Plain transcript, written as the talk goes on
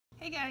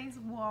Guys,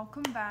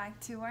 welcome back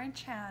to our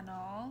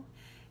channel,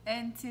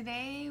 and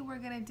today we're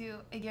gonna do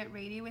a get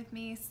ready with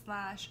me /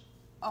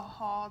 a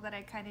haul that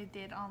I kind of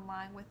did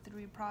online with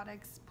 3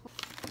 products.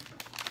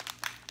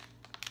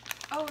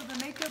 Oh, the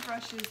makeup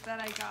brushes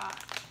that I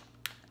got,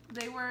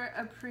 they were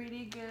a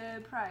pretty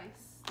good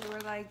price. They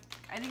were like,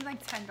 I think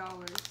like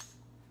 $10,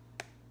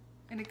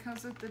 and it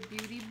comes with the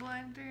beauty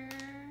blender,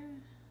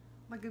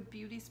 like a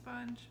beauty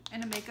sponge,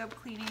 and a makeup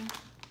cleaning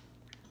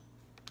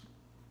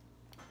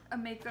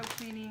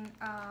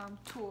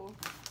tool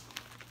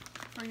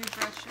for your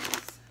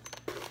brushes.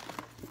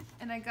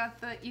 And I got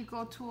the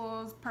Eco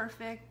Tools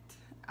Perfecting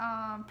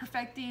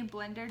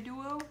Blender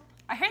Duo.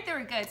 I heard they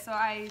were good, so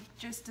I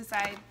just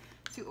decided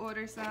to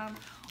order some.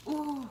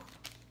 Ooh,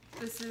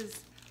 this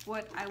is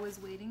what I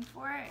was waiting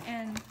for,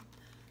 and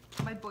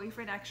my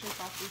boyfriend actually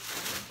bought these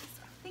for me,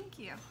 so thank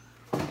you.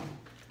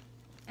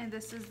 And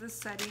this is the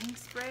setting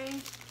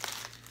spray.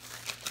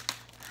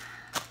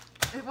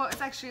 Well,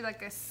 it's actually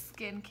like a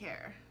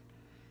skincare.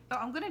 So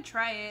I'm gonna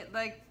try it.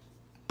 Like,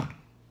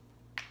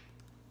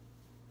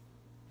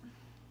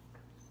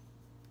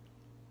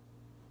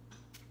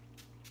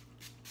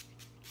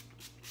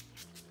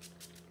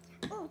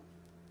 ooh,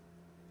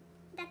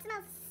 that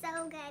smells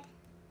so good.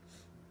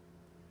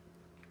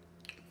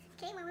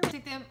 Okay, when we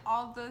take them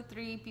all the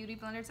 3 beauty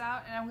blenders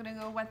out, and I'm gonna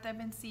go wet them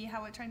and see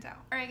how it turns out.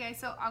 Alright guys,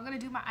 so I'm gonna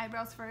do my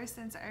eyebrows first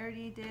since I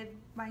already did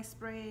my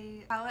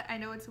spray palette. I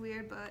know it's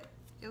weird, but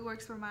it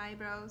works for my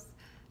eyebrows.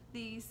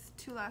 These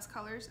 2 last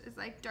colors is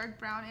like dark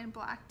brown and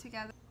black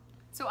together.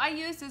 So I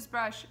use this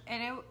brush,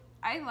 and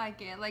I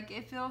like it. Like,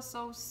 it feels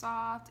so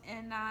soft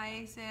and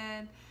nice,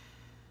 and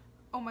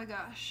oh my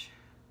gosh,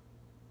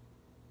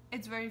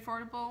 it's very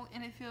affordable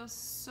and it feels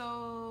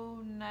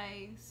so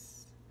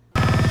nice.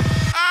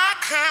 I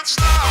can't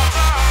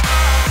stop.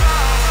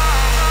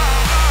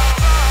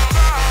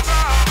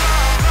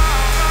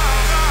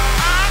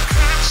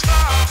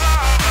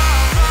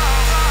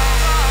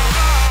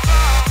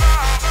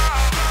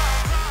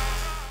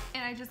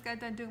 I just got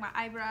done doing my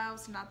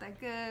eyebrows, not that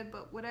good,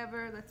 but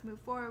whatever, let's move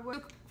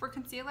forward. For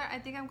concealer, I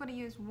think I'm going to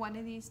use one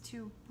of these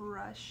 2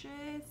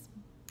 brushes,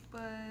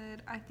 but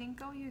I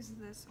think I'll use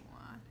this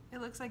one. It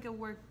looks like it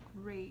worked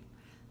great,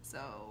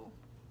 so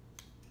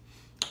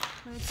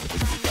let's try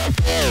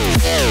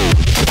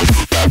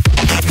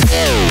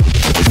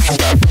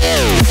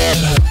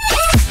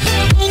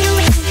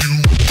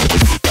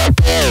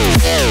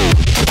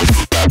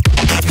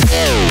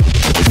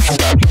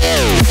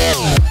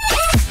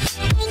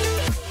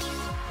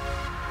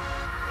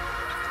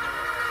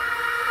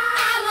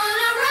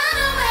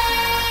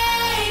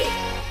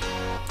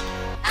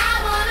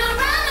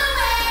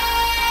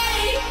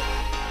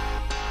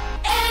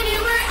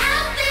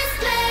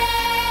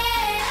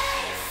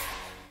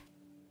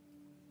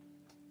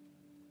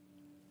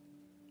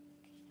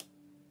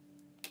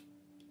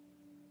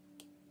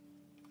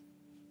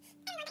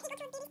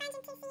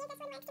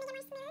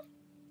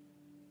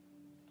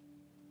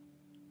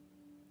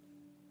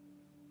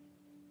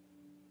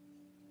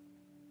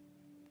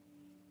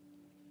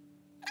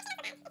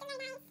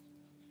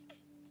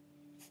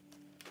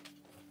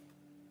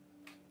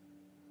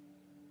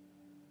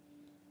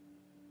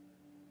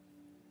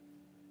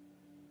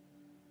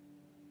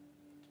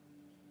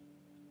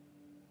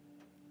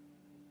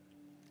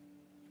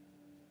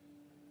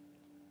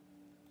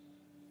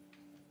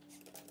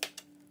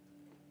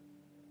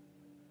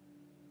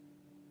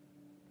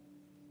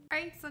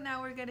Alright, so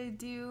now we're gonna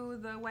do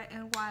the Wet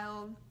n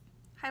Wild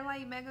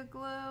Highlight Mega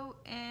Glow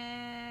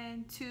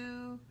and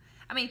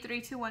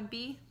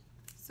 321B.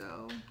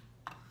 So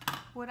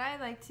what I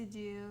like to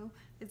do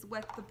is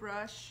wet the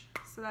brush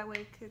so that way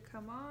it could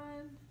come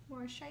on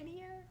more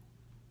shinier.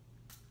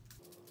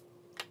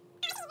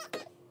 I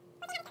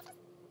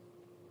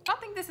don't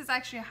think this is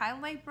actually a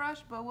highlight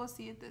brush, but we'll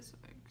see if this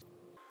works.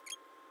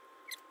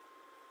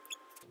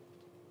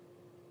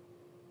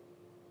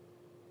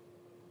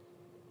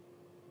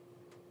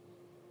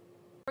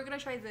 We're gonna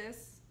try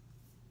this.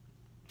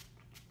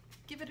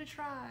 Give it a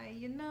try,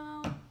 you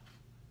know?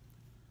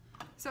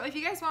 So if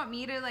you guys want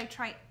me to like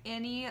try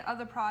any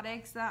other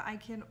products that I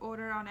can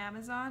order on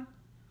Amazon,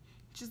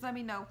 just let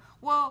me know.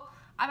 Well,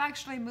 I'm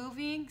actually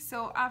moving,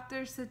 so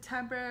after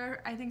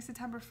September, I think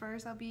September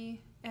 1st, I'll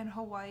be in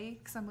Hawaii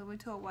because I'm moving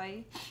to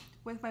Hawaii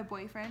with my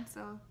boyfriend,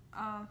 so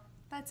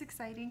that's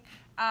exciting.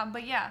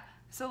 But yeah,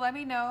 so let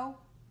me know,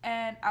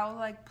 and I'll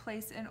like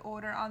place an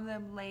order on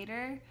them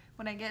later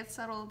when I get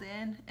settled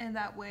in, and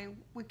that way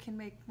we can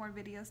make more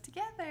videos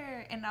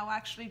together, and I'll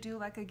actually do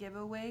like a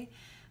giveaway.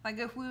 Like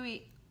if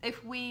we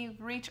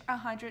reach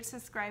 100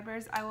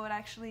 subscribers, I would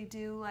actually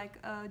do like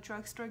a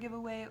drugstore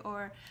giveaway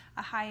or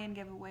a high-end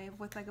giveaway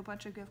with like a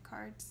bunch of gift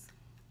cards.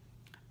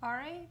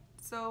 Alright,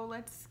 so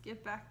let's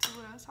get back to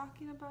what I was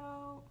talking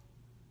about.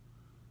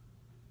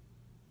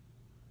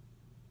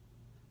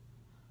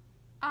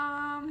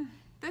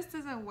 This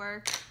doesn't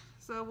work,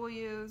 so we'll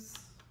use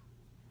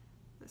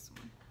this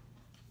one.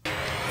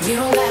 You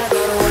don't gotta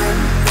go to work,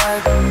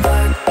 work,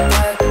 work,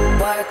 work,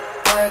 work,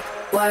 work,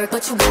 work,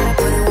 but you gotta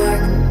put in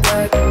work.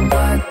 work,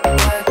 work,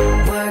 work,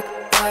 work,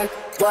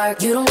 work,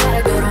 work. You don't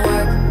gotta go to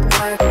work,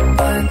 work,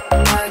 work,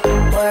 work,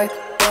 work,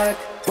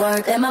 work,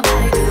 work. Let my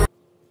body do.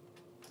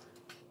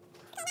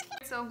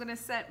 So I'm gonna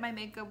set my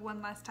makeup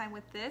one last time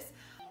with this.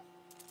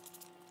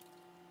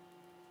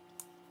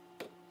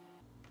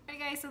 Alright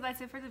guys, so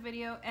that's it for the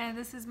video, and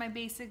this is my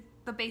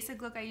the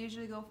basic look I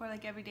usually go for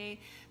like every day.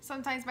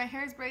 Sometimes my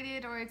hair is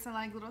braided or it's in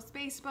like little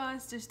space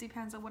buns, just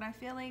depends on what I'm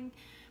feeling.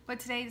 But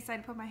today I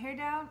decided to put my hair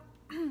down.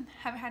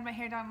 Haven't had my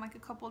hair down in like a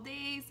couple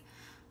days.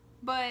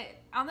 But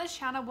on this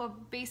channel,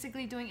 what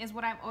basically doing is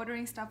what I'm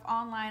ordering stuff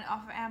online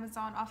off of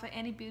Amazon, off of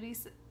any beauty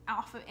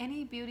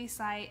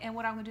site, and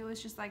what I'm gonna do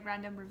is just like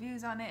random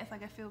reviews on it. If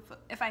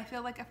I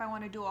feel like if I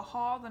want to do a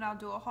haul, then I'll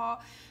do a haul.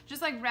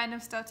 Just like random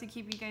stuff to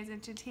keep you guys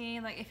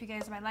entertained, like if you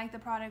guys might like the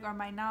product or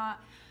might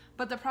not.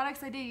 But the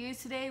products I did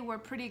use today were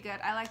pretty good.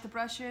 I like the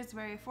brushes,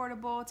 very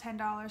affordable,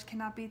 $10,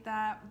 cannot beat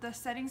that. The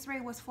setting spray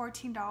was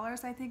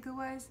 $14, I think it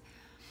was.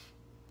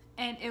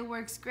 And it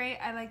works great.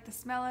 I like the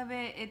smell of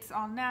it. It's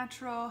all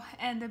natural.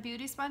 And the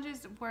beauty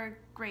sponges were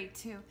great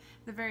too.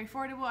 They're very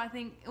affordable. I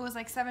think it was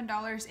like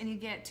 $7 and you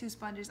get 2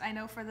 sponges. I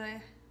know for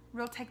the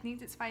Real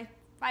Techniques it's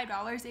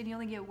 $5 and you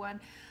only get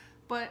 1.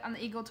 But on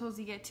the Eagle Tools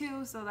you get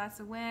 2, so that's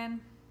a win.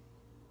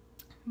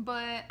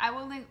 But I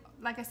will link,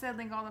 like I said,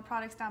 link all the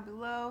products down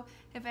below.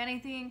 If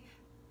anything,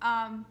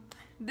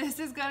 this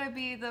is gonna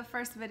be the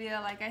first video,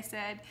 like I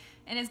said,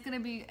 and it's gonna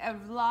be a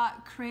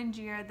lot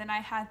cringier than I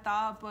had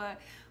thought, but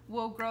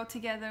we'll grow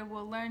together,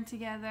 we'll learn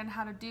together on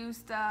how to do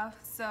stuff.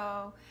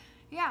 So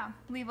yeah,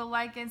 leave a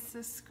like and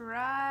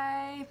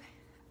subscribe,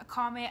 a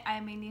comment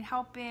I may need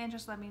help in,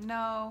 just let me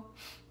know.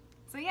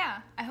 So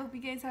yeah, I hope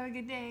you guys have a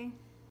good day.